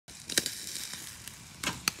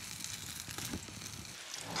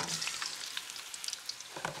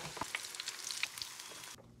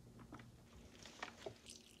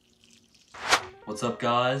What's up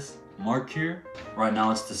guys? Mark here. Right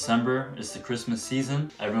now it's December, it's the Christmas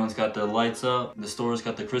season. Everyone's got their lights up, the store's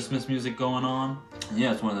got the Christmas music going on. And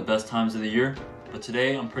yeah, it's one of the best times of the year. But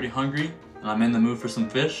today I'm pretty hungry and I'm in the mood for some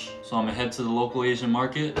fish. So I'm gonna head to the local Asian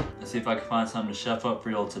market and see if I can find something to chef up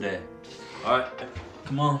for y'all today. Alright,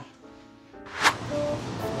 come on.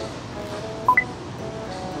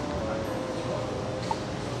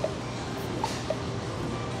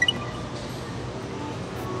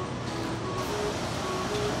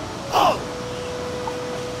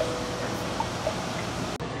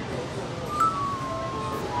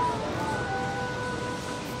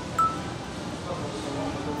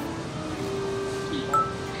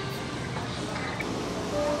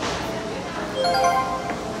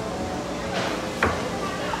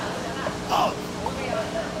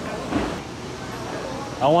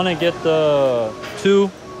 I want to get the 2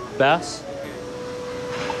 bass.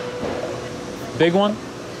 Big one.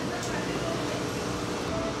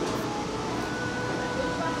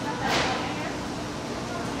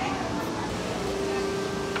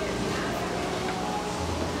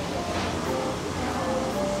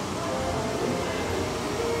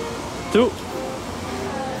 Two.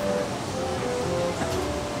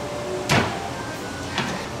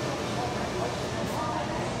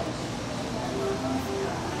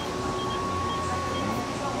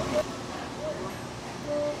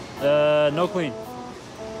 No clean.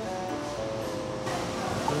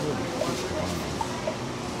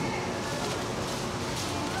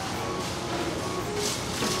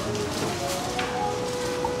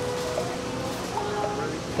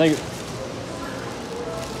 Thank you.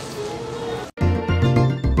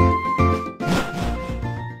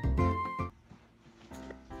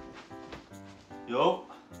 Yo,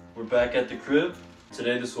 we're back at the crib.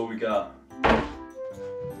 Today this is what we got.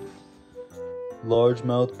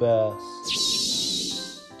 Largemouth bass.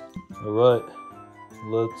 All right,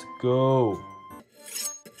 let's go.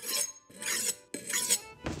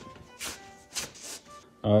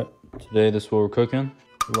 All right, today this is what we're cooking.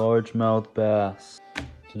 Largemouth bass.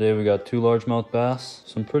 Today we got 2 largemouth bass,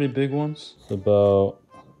 some pretty big ones. It's about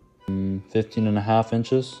 15.5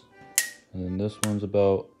 inches. And then this one's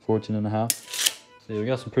about 14.5. So we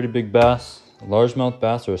got some pretty big bass. Largemouth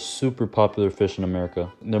bass are a super popular fish in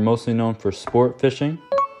America. They're mostly known for sport fishing.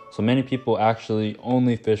 So many people actually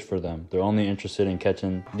only fish for them. They're only interested in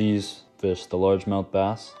catching these fish, the largemouth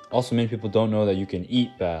bass. Also, many people don't know that you can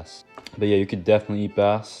eat bass. But yeah, you could definitely eat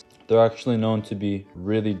bass. They're actually known to be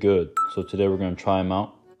really good. So today we're gonna try them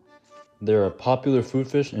out. They're a popular food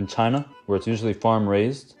fish in China, where it's usually farm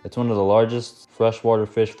raised. It's one of the largest freshwater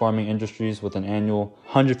fish farming industries with an annual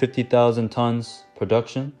 150,000 tons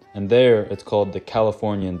production. And there, it's called the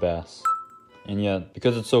Californian bass. And yeah,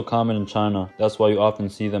 because it's so common in China, that's why you often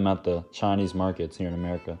see them at the Chinese markets here in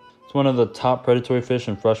America. It's one of the top predatory fish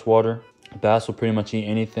in freshwater. Bass will pretty much eat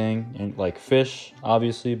anything, and like fish,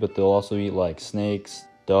 obviously, but they'll also eat like snakes,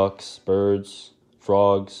 ducks, birds,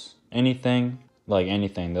 frogs, anything. Like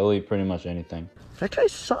anything, they'll eat pretty much anything. That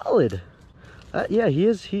guy's solid. Yeah, he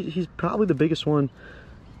is. He's probably the biggest one.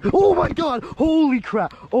 Oh my god! Holy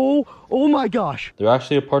crap! Oh my gosh! They're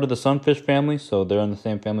actually a part of the sunfish family, so they're in the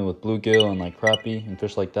same family with bluegill and like crappie and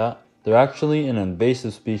fish like that. They're actually an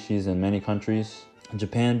invasive species in many countries,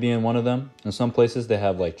 Japan being one of them. In some places they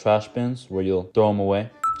have like trash bins where you'll throw them away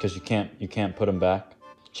because you can't put them back.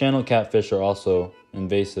 Channel catfish are also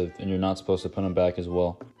invasive and you're not supposed to put them back as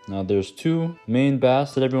well. Now there's 2 main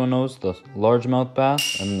bass that everyone knows, the largemouth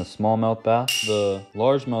bass and the smallmouth bass. The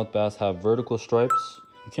largemouth bass have vertical stripes.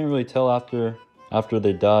 You can't really tell after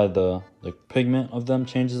they die, the pigment of them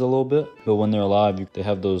changes a little bit, but when they're alive they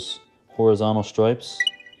have those horizontal stripes,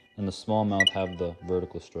 and the smallmouth have the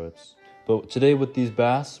vertical stripes. But today with these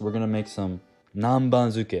bass we're gonna make some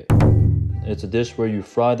nanbanzuke. It's a dish where you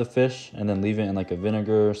fry the fish and then leave it in like a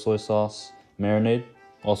vinegar, soy sauce marinade,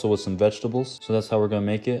 also with some vegetables. So that's how we're gonna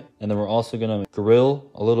make it. And then we're also gonna grill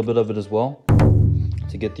a little bit of it as well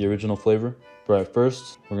to get the original flavor. But at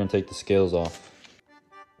first, we're gonna take the scales off.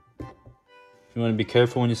 You wanna be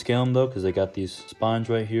careful when you scale them though, because they got these spines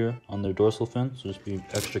right here on their dorsal fin, so just be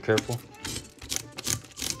extra careful.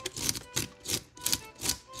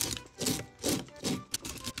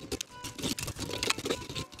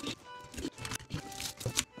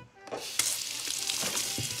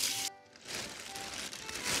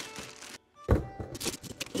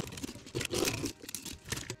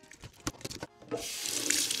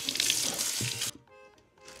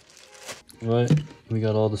 Right, we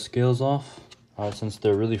got all the scales off. Alright, since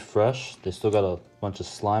they're really fresh, they still got a bunch of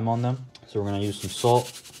slime on them. So we're gonna use some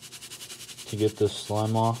salt to get this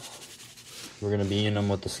slime off. We're gonna be eating them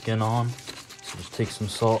with the skin on. So just take some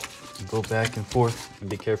salt Go back and forth and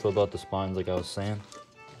be careful about the spines like I was saying.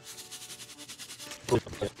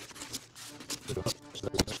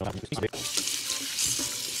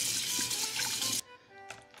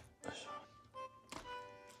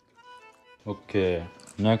 Okay,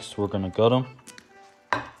 next we're gonna gut them.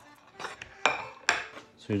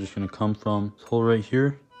 So you're just gonna come from this hole right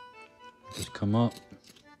here, just come up,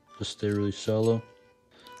 just stay really shallow,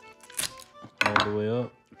 all the way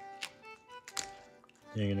up.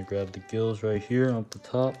 Then you're gonna grab the gills right here up the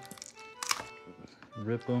top,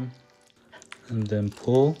 rip them, and then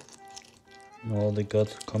pull, and all the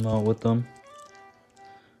guts come out with them.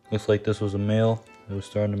 Looks like this was a male. It was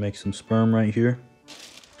starting to make some sperm right here.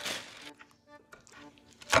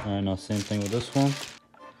 Alright, now same thing with this one.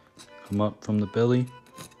 Come up from the belly.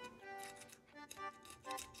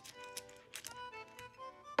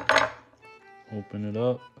 Open it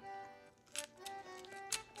up.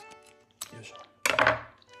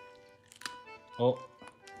 Oh,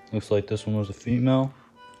 looks like this one was a female.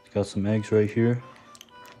 It's got some eggs right here.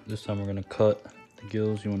 This time we're gonna cut the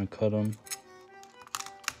gills. You wanna cut them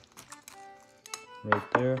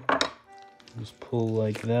right there. Just pull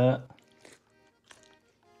like that.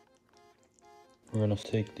 We're gonna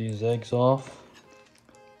take these eggs off.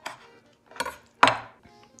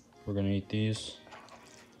 We're gonna eat these.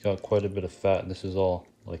 Got quite a bit of fat. This is all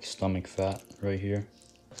like stomach fat right here.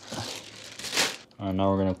 Alright, now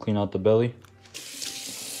we're gonna clean out the belly.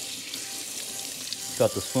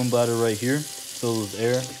 Got the swim bladder right here, filled with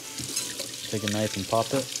air. Take a knife and pop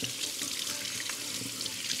it.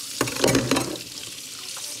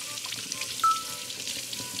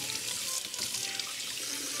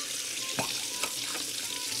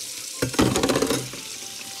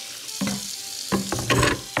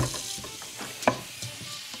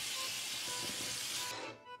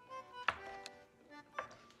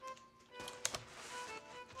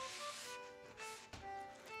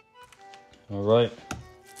 Alright,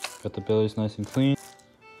 got the bellies nice and clean.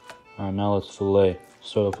 Alright, now let's fillet.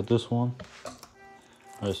 Start off with this one.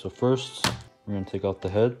 Alright, so first, we're going to take off the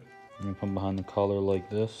head. We're going to come behind the collar like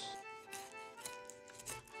this.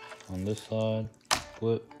 On this side,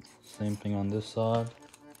 flip. Same thing on this side.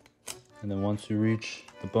 And then once you reach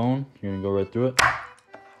the bone, you're going to go right through it.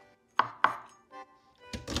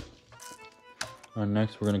 Alright,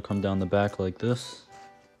 next we're going to come down the back like this.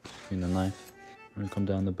 Using the knife. We're going to come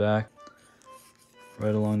down the back.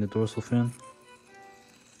 Right along the dorsal fin.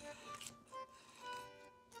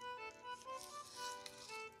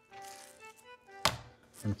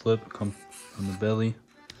 And flip, come on the belly.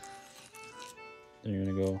 Then you're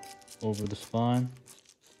gonna go over the spine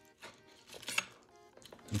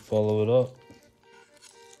and follow it up.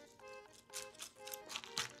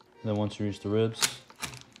 And then once you reach the ribs,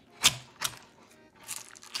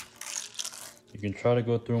 you can try to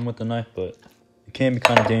go through them with the knife, but it can be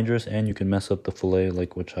kind of dangerous and you can mess up the fillet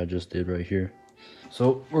like which I just did right here.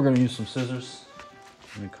 So we're gonna use some scissors.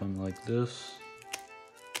 I'm gonna come like this.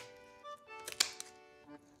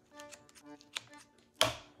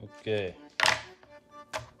 Okay,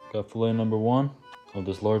 got fillet number 1 of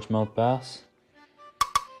this largemouth bass.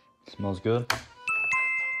 Smells good.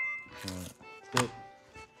 Flip.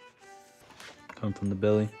 Come from the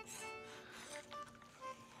belly.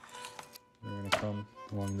 We're gonna come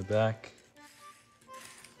along the back.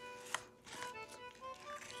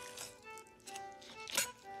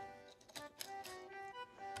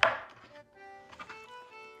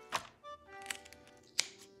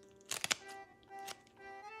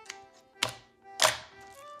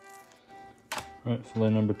 Alright, fillet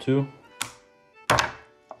number 2.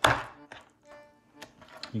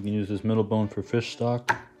 You can use this middle bone for fish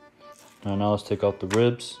stock. Alright, now let's take out the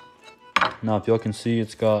ribs. Now if y'all can see,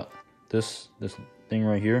 it's got this thing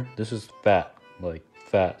right here. This is fat, like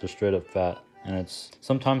fat, just straight up fat. And it's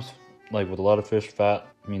sometimes, like with a lot of fish, fat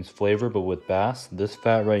means flavor, but with bass, this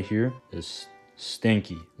fat right here is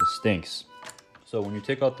stinky. It stinks. So when you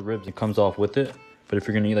take out the ribs, it comes off with it. But if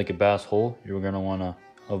you're gonna eat like a bass whole, you're gonna wanna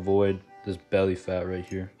avoid this belly fat right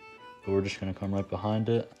here. But we're just gonna come right behind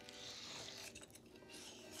it.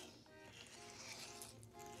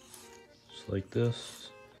 Just like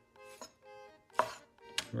this.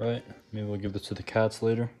 Right, maybe we'll give this to the cats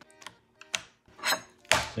later.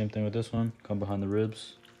 Same thing with this one, come behind the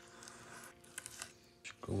ribs.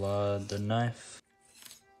 Glide the knife.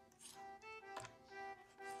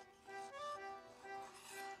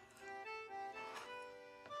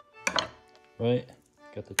 Right,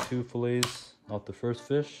 got the 2 fillets off the first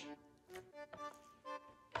fish.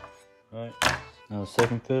 Right, now the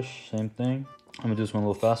second fish, same thing. I'm gonna do this one a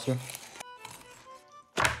little faster.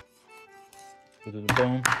 Go to the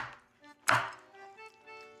bone.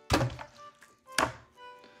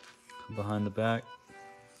 behind the back,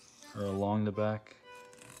 or along the back.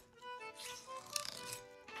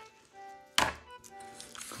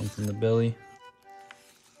 Come from the belly.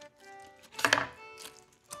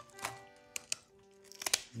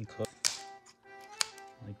 And cut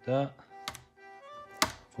like that.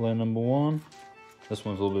 Fillet number 1. This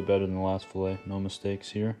one's a little bit better than the last fillet. No mistakes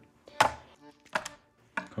here.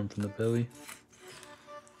 Come from the belly.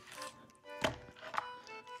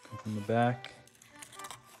 Come from the back.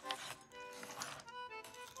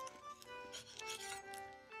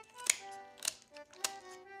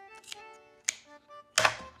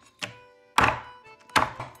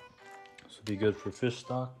 This will be good for fish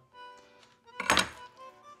stock.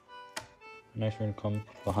 Next we're going to come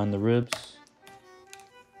behind the ribs.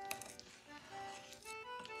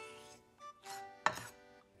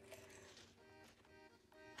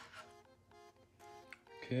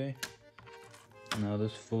 Okay, now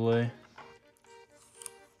this fillet.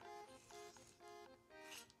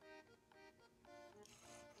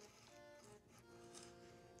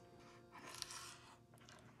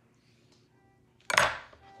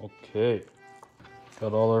 Okay,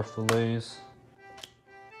 got all our fillets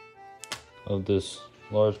of this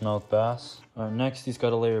largemouth bass. Alright, next he's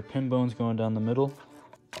got a layer of pin bones going down the middle.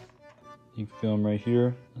 You can feel them right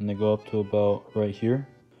here, and they go up to about right here.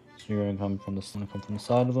 So you're gonna come from the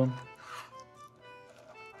side of them.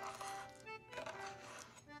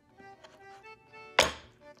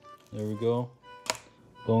 There we go.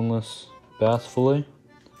 Boneless bass fillet.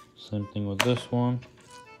 Same thing with this one.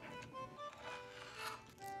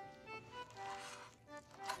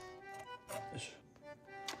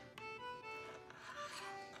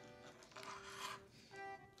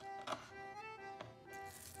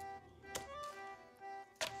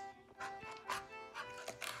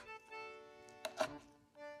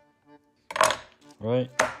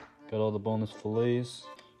 Right, got all the boneless fillets.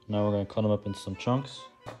 Now we're gonna cut them up into some chunks.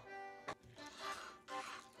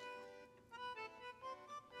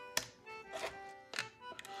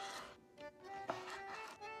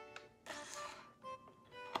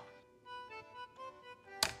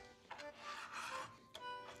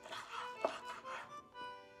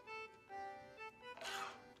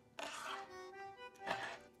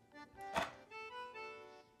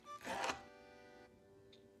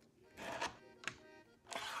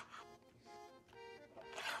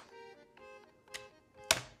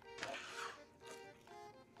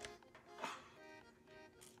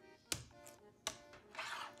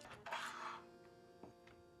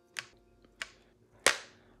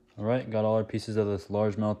 Alright, got all our pieces of this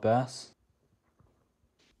largemouth bass.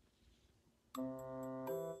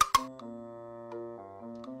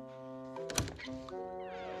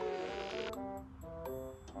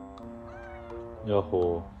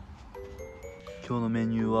 Yahoo. 今日のメ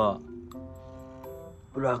ニューは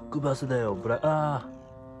ブラックバスだよ。待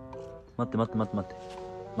って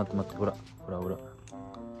ほら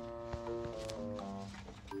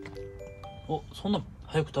お、そんな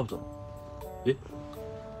早く食べたの？え？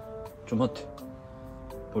ちょ待って。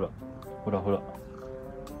ほら。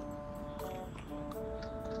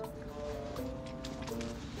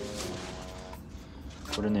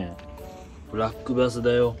これね、ブラックバス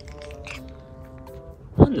だよ。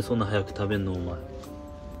なんでそんな早く食べんのお前。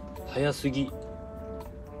早すぎ。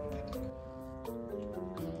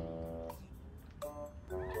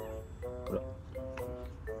ほら。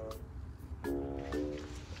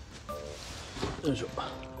よいしょ。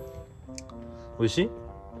おいしい？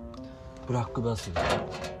ブラックバス。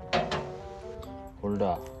これ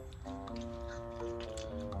だ。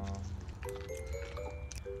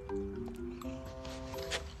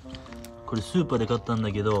これスーパーで買ったん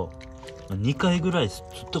だけど2回ぐらい釣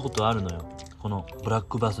ったことあるのよ、このブラッ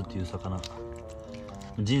クバスっていう魚。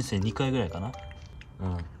人生2回ぐらいかな。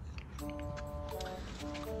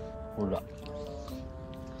ほら。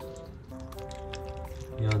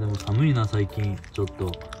いやでも寒いな最近。ちょっと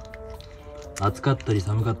暑かったり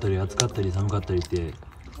寒かったり暑かったり寒かったりって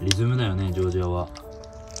リズムだよね、ジョージアは。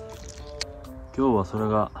今日はそれ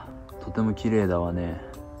がとても綺麗だわね。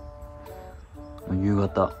夕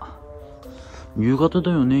方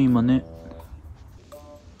だよね今ね。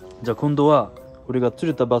じゃあ今度は俺が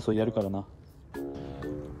釣れたバスをやるからな。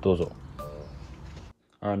どうぞ。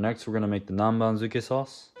Alright, next we're gonna make the nanbanzuke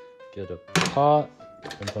sauce. Get a pot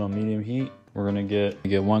and put on medium heat. We're gonna get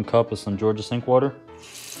 1 cup of some Georgia sink water.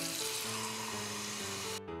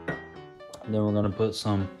 And then we're gonna put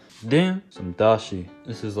some dashi.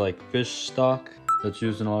 This is like fish stock that's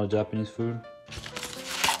used in a lot of Japanese food.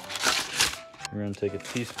 We're gonna take a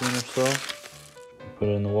teaspoon or so, put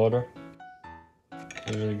it in the water.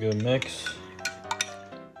 Give it a good mix.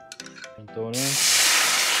 And throw it in.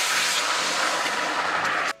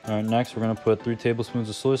 All right, next we're gonna put 3 tablespoons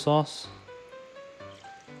of soy sauce.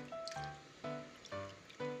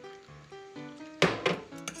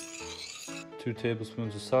 2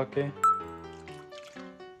 tablespoons of sake.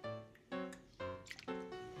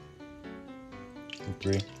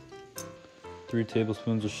 3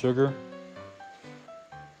 tablespoons of sugar.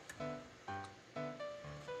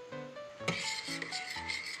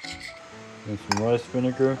 And some rice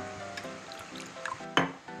vinegar.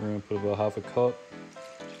 We're gonna put about half a cup.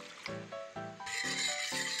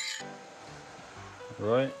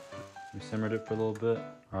 Alright, we simmered it for a little bit.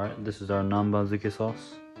 Alright, this is our nanbanzuke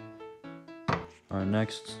sauce. Alright,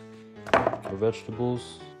 next, our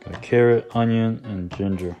vegetables. Got carrot, onion, and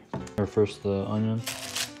ginger. Or first the onion.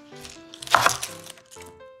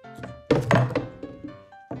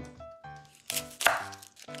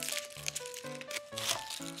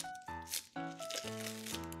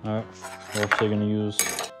 Alright, we're also gonna use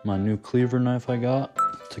my new cleaver knife I got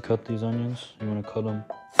to cut these onions. You wanna cut them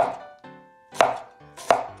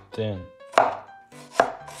thin.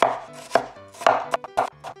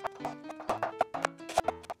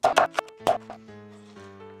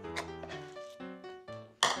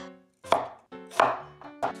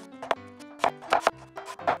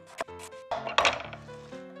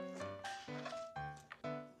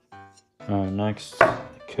 Alright, next, the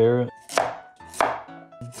carrot.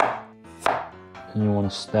 And you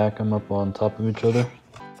want to stack them up on top of each other.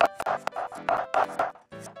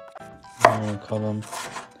 I'm going to cut them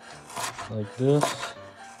like this.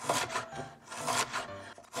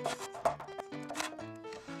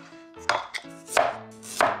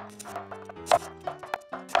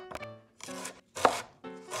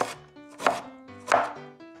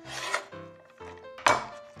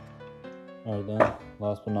 Alright then,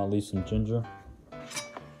 last but not least, some ginger.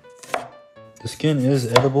 The skin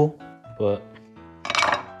is edible, but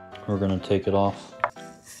we're gonna take it off.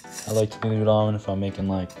 I like to leave it on if I'm making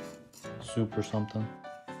like soup or something.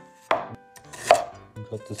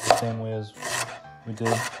 Cut this the same way as we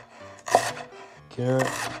did carrot.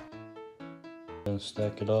 And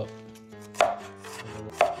stack it up.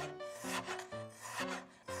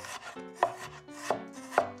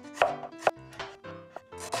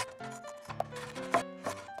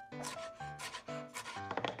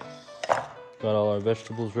 Got all our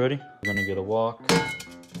vegetables ready. We're gonna get a wok.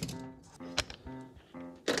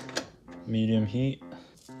 Medium heat.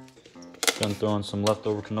 Gonna throw in some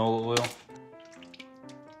leftover canola oil.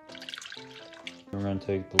 We're gonna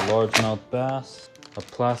take the largemouth bass, a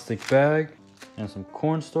plastic bag, and some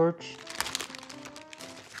cornstarch.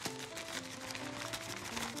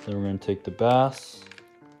 Then we're gonna take the bass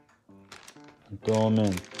and throw them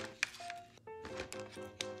in.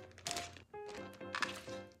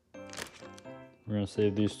 We're gonna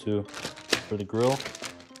save these 2 for the grill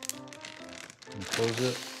and close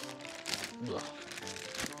it.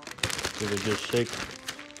 Give it a good shake.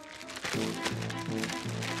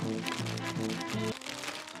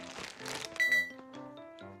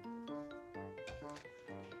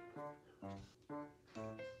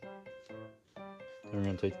 Then we're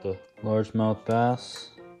gonna take the largemouth bass,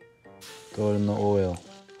 throw it in the oil.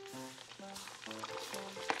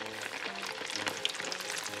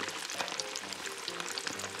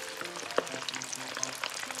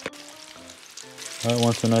 Alright,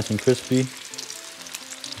 once they're nice and crispy,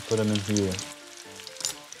 put them in here.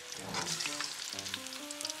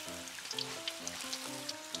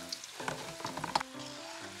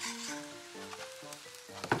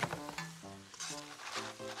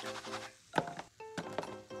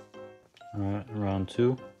 Alright, round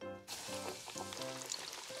 2.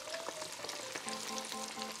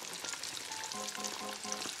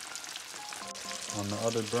 On the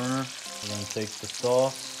other burner, we're going to take the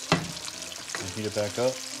sauce and heat it back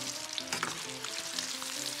up.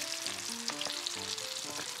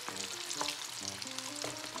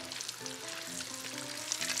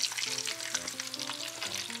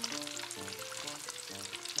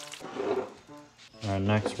 Alright,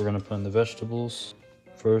 next we're going to put in the vegetables.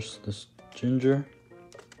 First, this ginger.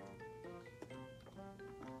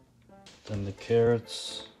 Then the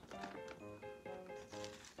carrots.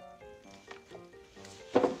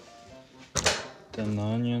 Then the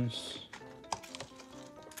onions.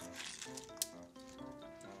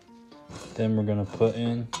 Then we're gonna put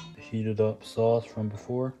in the heated up sauce from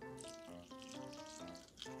before.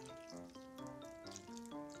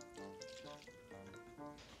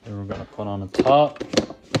 Then we're gonna put on the top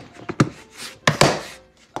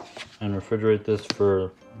and refrigerate this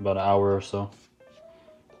for about an hour or so.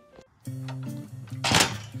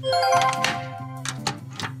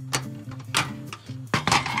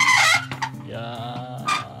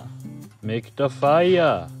 Yeah. Make the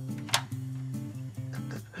fire.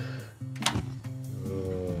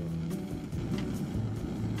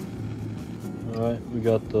 Alright, we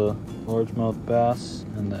got the largemouth bass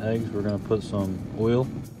and the eggs. We're gonna put some oil.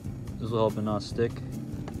 This will help it not stick.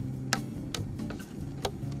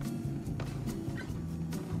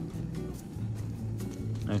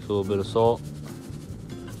 Next, a little bit of salt.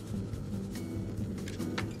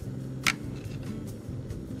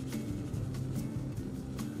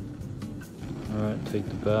 Alright, take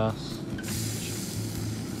the bass.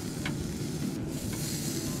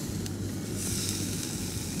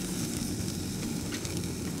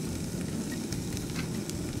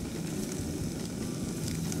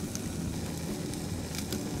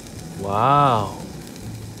 Wow.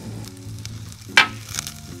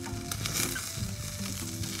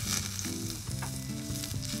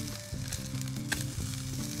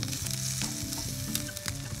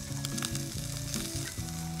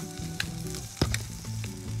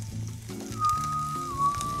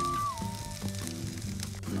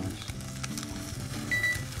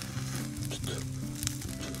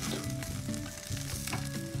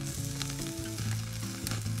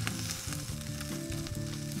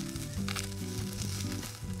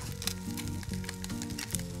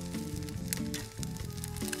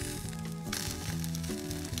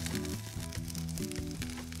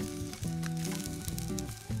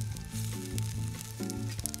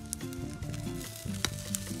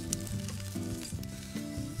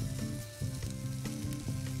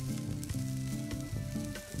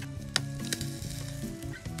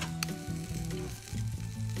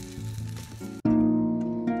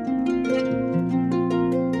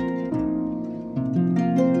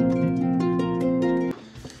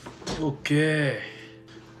 Okay,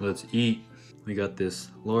 let's eat. We got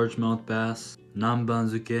this largemouth bass,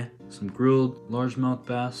 nanbanzuke, some grilled largemouth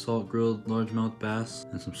bass, salt grilled largemouth bass,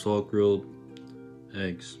 and some salt grilled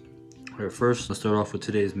eggs. Alright, first let's start off with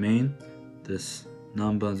today's main, this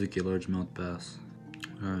nanbanzuke largemouth bass.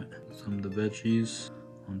 Alright, some of the veggies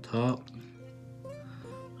on top.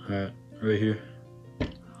 Alright, right here.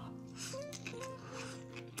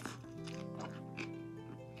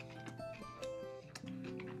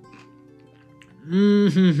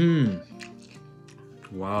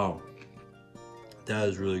 Wow, that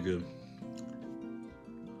is really good.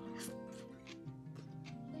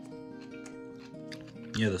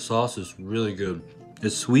 Yeah, the sauce is really good.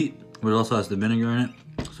 It's sweet, but it also has the vinegar in it,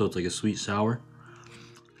 so it's like a sweet sour.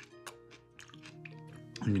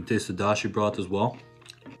 You can taste the dashi broth as well.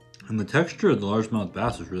 And the texture of the largemouth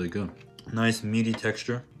bass is really good. Nice meaty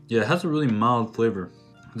texture. Yeah, it has a really mild flavor.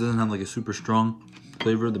 It doesn't have like a super strong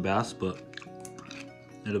flavor of the bass, but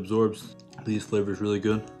it absorbs these flavors really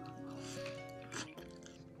good.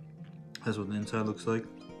 That's what the inside looks like.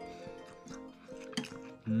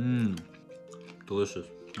 Delicious.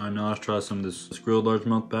 Alright, now let's try some of this grilled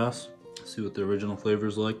largemouth bass. See what the original flavor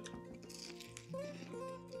is like.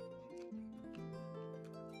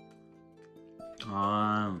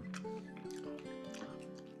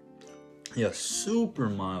 Yeah, super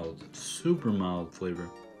mild flavor.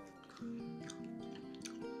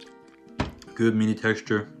 Good meaty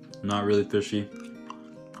texture, not really fishy.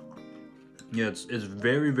 Yeah, it's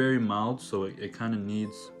very mild, so it kind of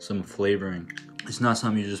needs some flavoring. It's not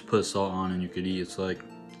something you just put salt on and you could eat. It's like,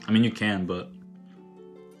 I mean you can, but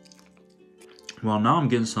well, now I'm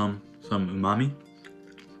getting some umami.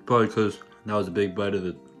 Probably because that was a big bite of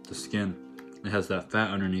the skin. It has that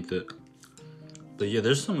fat underneath it. But yeah,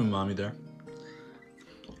 there's some umami there.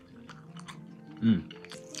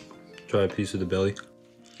 Try a piece of the belly.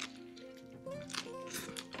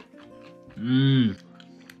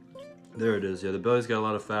 There it is. Yeah, the belly's got a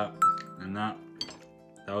lot of fat, and that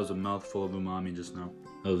was a mouthful of umami just now.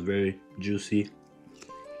 That was very juicy.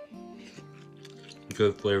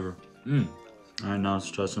 Good flavor. Alright, now let's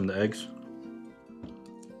try some of the eggs.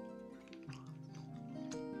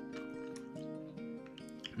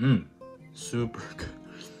 Super good.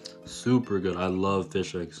 Super good. I love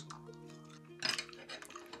fish eggs.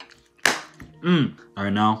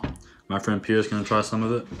 Alright, now my friend Pierre's gonna try some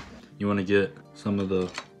of it. You wanna get some of the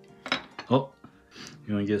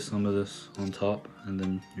you wanna get some of this on top and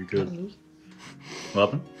then you're good. What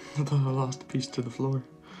happened? I thought I lost a piece to the floor.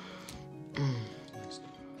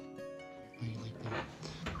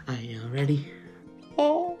 Are you ready?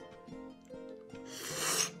 Oh.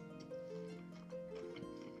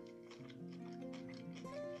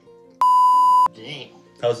 Damn.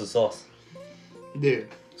 How's the sauce? Dude.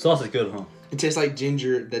 Sauce is good, huh? It tastes like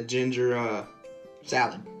ginger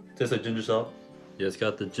salad. Tastes like ginger salad? Yeah, it's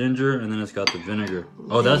got the ginger and then it's got the vinegar.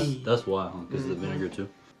 Oh, that's why, huh? Because of the vinegar too.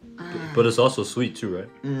 But it's also sweet too, right?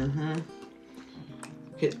 Mm-hmm.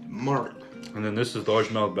 Hit mark. And then this is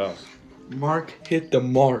largemouth bass. Mark hit the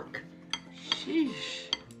mark.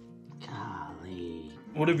 Sheesh. Golly.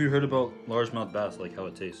 What have you heard about largemouth bass, like how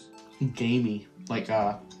it tastes? Gamey. Like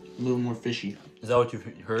a little more fishy. Is that what you've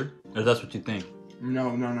heard? Or that's what you think?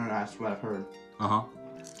 No, that's what I've heard. Uh-huh.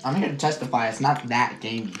 I'm here to testify, it's not that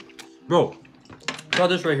gamey. Bro, try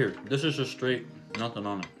this right here. This is just straight, nothing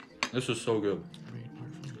on it. This is so good.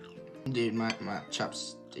 Dude, my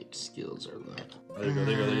chopstick skills are like... There you go,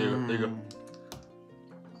 there you go, there you go, there you go.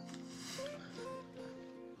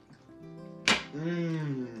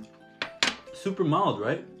 Mmm. Super mild,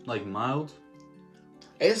 right? Like mild.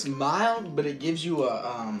 It's mild, but it gives you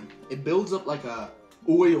a, it builds up like a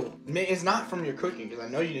oil. It's not from your cooking, because I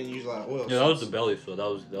know you didn't use a lot of oil. Yeah, that was the belly, so that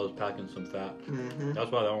was packing some fat. Mm-hmm.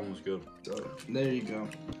 That's why that one was good. So, there you go.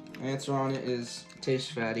 Answer on it is,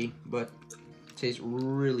 tastes fatty, but tastes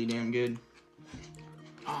really damn good.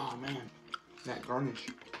 Oh, man. That garnish.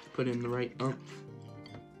 Put in the right umph.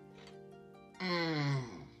 Mmm.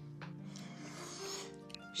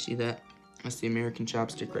 See that? That's the American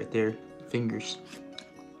chopstick right there. Fingers.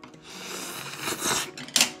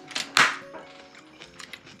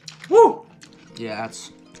 Woo! Yeah,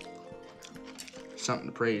 that's something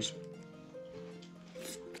to praise.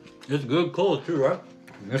 It's good cold too, right?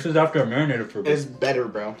 This is after I marinated for a bit. It's better,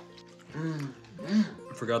 bro.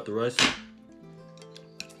 I forgot the rice.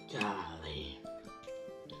 Golly.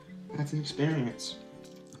 That's an experience.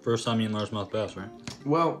 First time eating largemouth bass, right?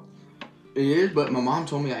 Well, it is, but my mom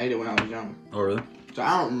told me I ate it when I was young. Oh, really? So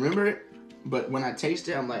I don't remember it, but when I taste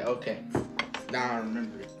it, I'm like, okay, now I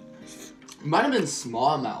remember it. It might have been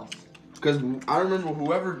smallmouth, because I remember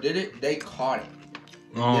whoever did it, they caught it.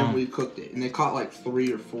 And then we cooked it, and they caught like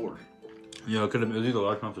 3 or 4. Yeah, it could have been either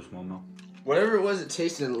largemouth or smallmouth. Whatever it was, it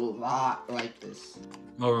tasted a lot like this.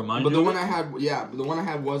 Oh, remind But you? the one I had, yeah, but the one I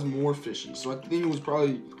had was more fishy, so I think it was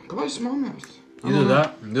probably smallmouth. Either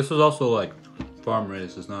that. This is also like farm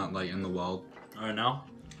raised. It's not like in the wild. All right, now.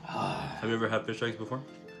 Have you ever had fish eggs before?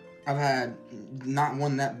 I've had not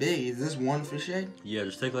one that big. Is this one fish egg? Yeah,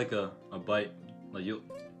 just take like a bite. Like you.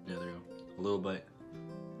 Yeah, there you go. A little bite.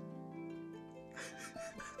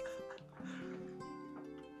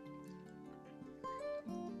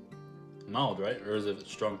 Mild, right? Or is it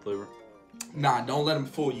strong flavor? Nah, don't let him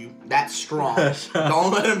fool you. That's strong.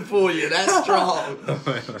 Don't let him fool you. That's strong.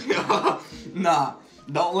 Nah,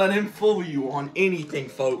 don't let him fool you on anything,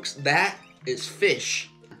 folks. That is fish.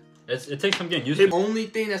 It takes some getting used The to. only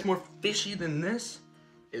thing that's more fishy than this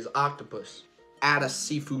is octopus at a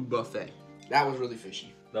seafood buffet. That was really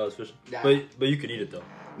fishy. That was fishy. Yeah. But you could eat it though.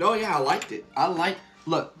 No, yeah, I liked it.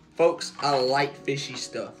 Look, folks, I like fishy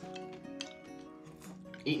stuff.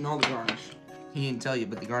 Eating all the garnish. He didn't tell you,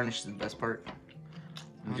 but the garnish is the best part.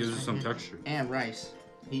 It gives it some texture. And rice.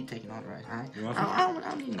 He taking all the rice, alright? You want I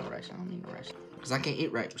don't need no rice. I don't need no rice. Because I can't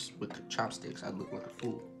eat rice with chopsticks. I'd look like a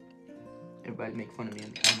fool. Everybody make fun of me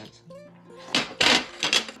in the comments.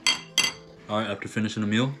 Alright, after finishing a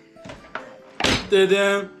meal.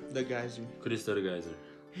 Ta-da! The geyser. Krista the geyser.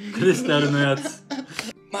 Krista the nuts.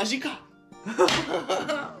 Magica!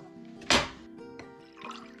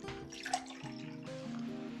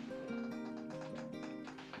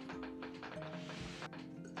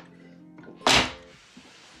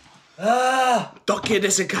 Toque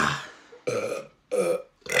desu ka?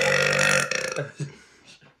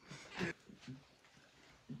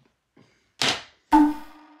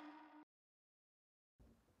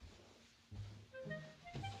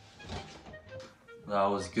 That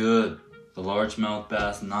was good. The largemouth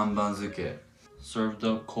bass nanbanzuke. Served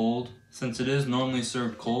up cold. Since it is normally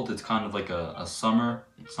served cold, it's kind of like a summer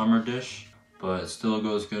dish, but it still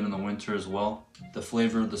goes good in the winter as well. The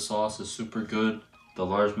flavor of the sauce is super good. The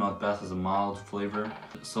largemouth bass has a mild flavor.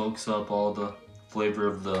 It soaks up all the flavor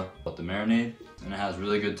of the marinade, and it has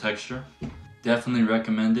really good texture. Definitely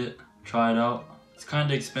recommend it. Try it out. It's kind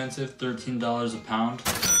of expensive, $13 a pound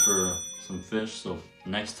for some fish, so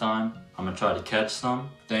next time I'm gonna try to catch some.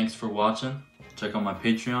 Thanks for watching. Check out my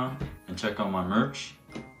Patreon and check out my merch.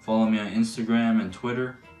 Follow me on Instagram and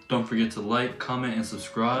Twitter. Don't forget to like, comment, and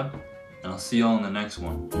subscribe. And I'll see y'all in the next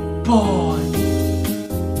one. Bye!